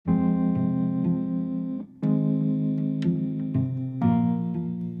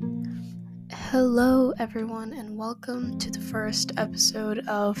Hello, everyone, and welcome to the first episode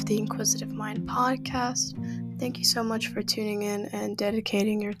of the Inquisitive Mind podcast. Thank you so much for tuning in and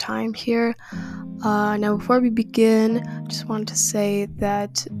dedicating your time here. Now, before we begin, I just wanted to say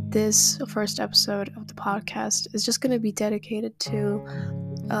that this first episode of the podcast is just going to be dedicated to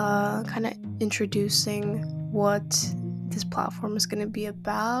kind of introducing what this platform is going to be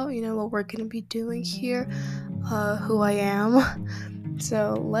about, what we're going to be doing here, who I am.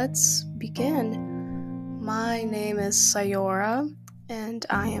 So let's begin. My name is Sayora, and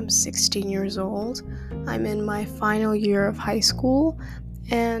I am 16 years old. I'm in my final year of high school,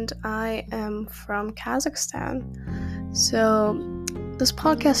 and I am from Kazakhstan. So this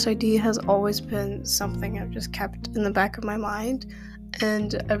podcast idea has always been something I've just kept in the back of my mind,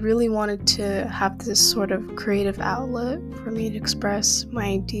 and I really wanted to have this sort of creative outlet for me to express my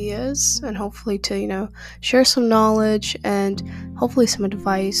ideas and hopefully to, share some knowledge and hopefully some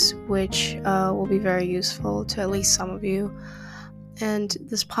advice, which will be very useful to at least some of you. And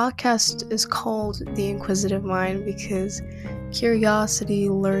this podcast is called The Inquisitive Mind because curiosity,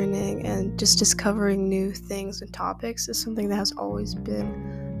 learning, and just discovering new things and topics is something that has always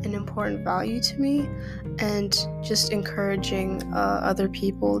been an important value to me, and just encouraging other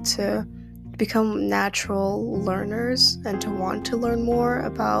people to become natural learners and to want to learn more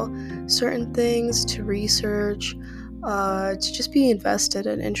about certain things, to research, to just be invested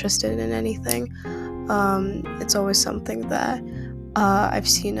and interested in anything. It's always something that I've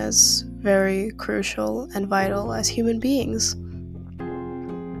seen as very crucial and vital as human beings.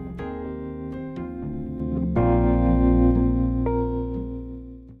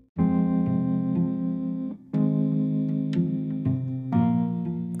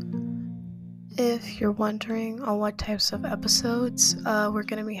 If you're wondering on what types of episodes we're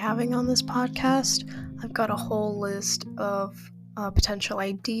going to be having on this podcast, I've got a whole list of potential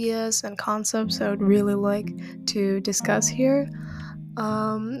ideas and concepts I would really like to discuss here.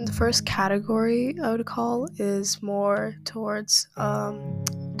 The first category I would call is more towards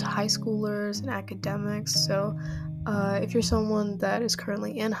to high schoolers and academics. So if you're someone that is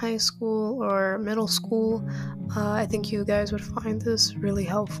currently in high school or middle school, I think you guys would find this really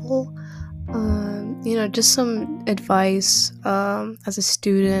helpful. Just some advice as a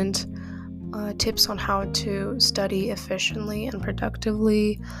student, tips on how to study efficiently and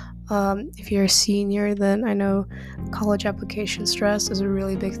productively. If you're a senior, then I know college application stress is a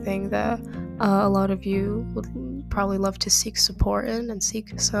really big thing that a lot of you would probably love to seek support in and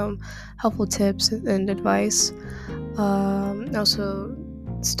seek some helpful tips and advice. Also,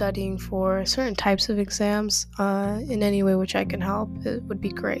 studying for certain types of exams in any way which I can help, it would be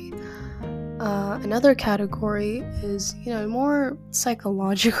great. Another category is, more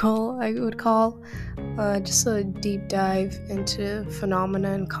psychological, I would call, just a deep dive into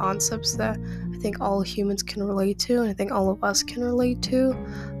phenomena and concepts that I think all humans can relate to, and I think all of us can relate to,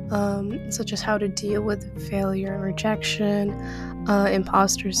 such as how to deal with failure and rejection,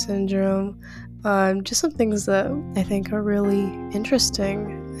 imposter syndrome, just some things that I think are really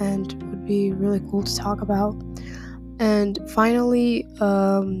interesting and would be really cool to talk about. And finally,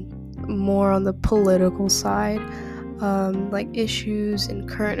 more on the political side, like issues and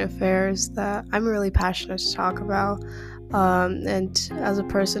current affairs that I'm really passionate to talk about, and as a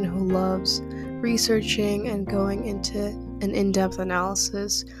person who loves researching and going into an in-depth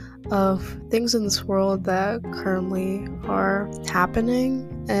analysis of things in this world that currently are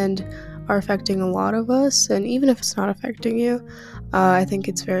happening and are affecting a lot of us, and even if it's not affecting you, I think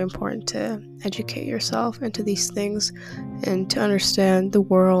it's very important to educate yourself into these things and to understand the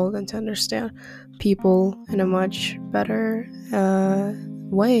world and to understand people in a much better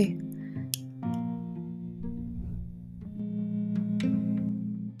way.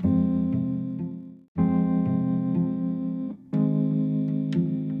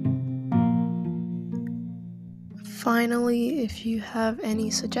 Finally, if you have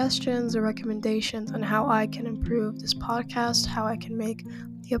any suggestions or recommendations on how I can improve this podcast, how I can make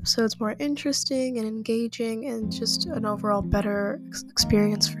the episodes more interesting and engaging and just an overall better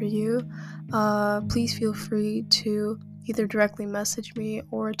experience for you, please feel free to either directly message me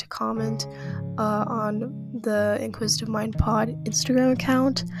or to comment on the Inquisitive Mind Pod Instagram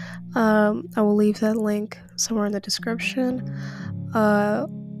account. I will leave that link somewhere in the description.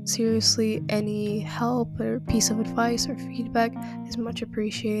 Seriously, any help or piece of advice or feedback is much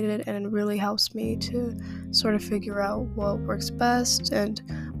appreciated, and it really helps me to sort of figure out what works best and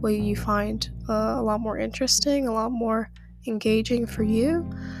what you find a lot more interesting, a lot more engaging for you.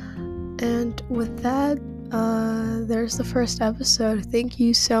 And with that, there's the first episode. Thank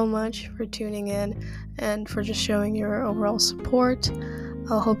you so much for tuning in and for just showing your overall support.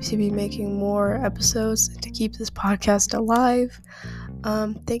 I'll hope to be making more episodes to keep this podcast alive.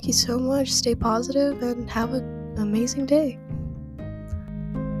 Thank you so much. Stay positive and have an amazing day.